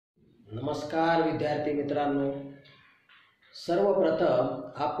नमस्कार विद्यार्थी मित्रांनो, सर्वप्रथम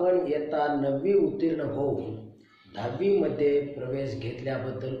आपण इयत्ता 9वी उत्तीर्ण होऊन 10वी मध्ये प्रवेश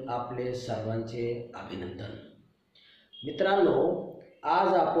घेतल्याबद्दल आपले सर्वांचे अभिनंदन। मित्रांनो,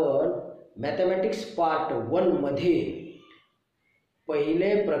 आज आपण मॅथमॅटिक्स पार्ट 1 मध्ये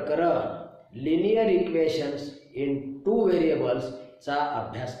पहिले प्रकरण लिनियर इक्वेशन्स इन 2 व्हेरिएबल्स चा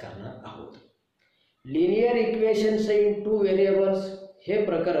अभ्यास करणार आहोत। लिनियर इक्वेशन्स इन 2 व्हेरिएबल्स हे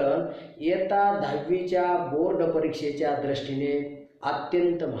प्रकरण इयत्ता 10वीच्या बोर्ड परीक्षेच्या दृष्टीने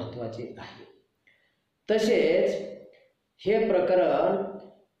अत्यंत महत्त्वाचे आहे। तसेच हे प्रकरण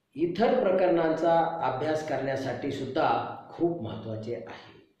इतर प्रकरणांचा अभ्यास करण्यासाठी सुद्धा खूप महत्त्वाचे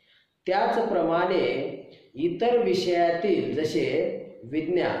आहे। त्याचप्रमाणे इतर विषयातील जसे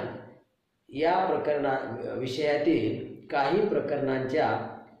विज्ञान या विषयातील काही प्रकरणांच्या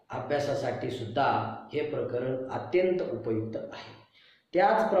अभ्यासासाठी सुद्धा हे प्रकरण अत्यंत उपयुक्त आहे।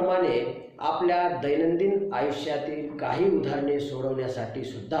 त्याचप्रमाणे आपल्या दैनंदिन आयुष्यातील काही उदाहरणे सोडवण्यासाठी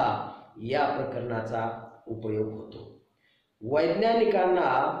सुद्धा या प्रकरणाचा उपयोग होतो।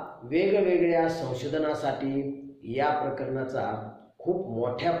 वैज्ञानिकांना वेगवेगळ्या संशोधनासाठी या प्रकरणाचा खूप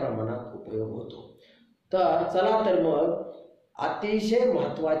मोठ्या प्रमाणात उपयोग होतो। तर चला तर मग अतिशय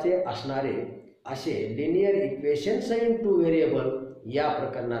महत्त्वाचे असणारे असे लिनियर इक्वेशन्स इन 2 व्हेरिएबल या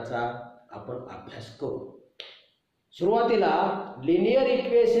प्रकरणाचा आपण अभ्यास करू। सुरुवातीला लिनियर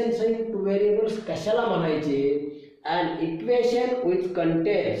इक्वेशन्स इन 2 व्हेरिएबल्स कशाला म्हणायचे? an equation which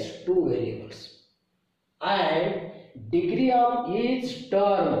contains 2 variables and degree of each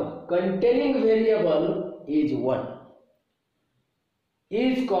term containing variable is 1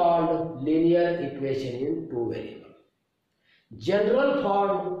 is called linear equation in 2 variable. General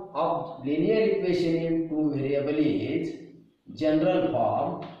form of linear equation in 2 variable is general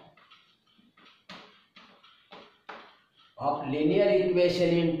form of linear equation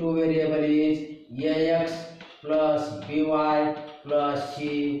in 2 variable is ax plus by plus c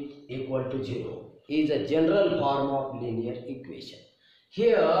equal to 0 is a general form of linear equation.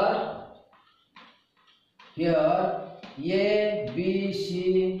 Here a, b,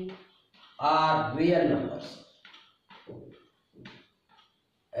 c are real numbers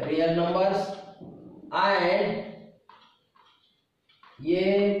and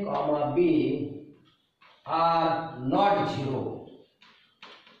a comma b are not 0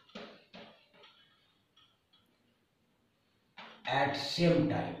 at same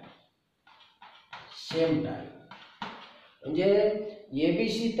time म्हणजे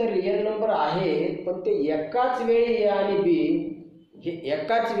ABC तर real number आहेत, पण ते एकाच वेळी ए आणि बी हे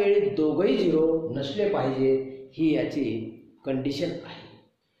एकाच वेळी दोघंही 0 नसले पाहिजे, ही याची कंडिशन आहे।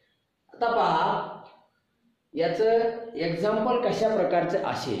 आता पहा याचं एक्झाम्पल कशा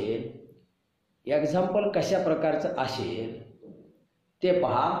प्रकारचं असेल ते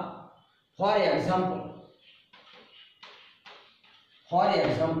पहा। For example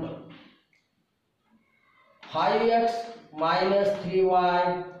 5x minus 3y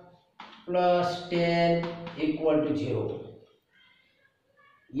plus 10 equal to 0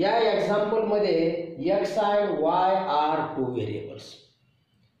 या एक्झाम्पल मध्ये x and y are 2 variables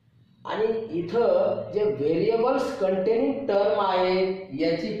आणि इथं जे व्हेरिएबल्स कंटेनिंग टर्म आहेत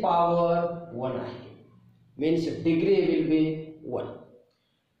याची पॉवर 1 आहे, means degree will be 1।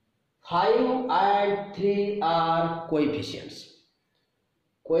 5 and 3 are coefficients.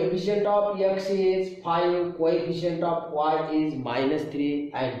 Coefficient of x is 5, coefficient of y is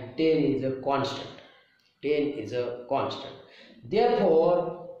 -3 and 10 is a constant. Therefore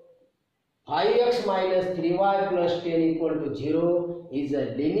 5x minus 3y plus 10 equal to 0 is a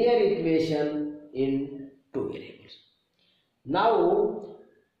linear equation in 2 variables. Now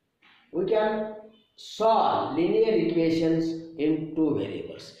we can solve linear equations in 2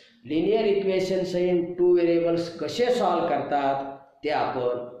 variables. Linear equations in 2 variables कसे solve करतात ते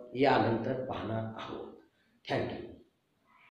आपण यानंतर पाहणार आहोत। Thank you.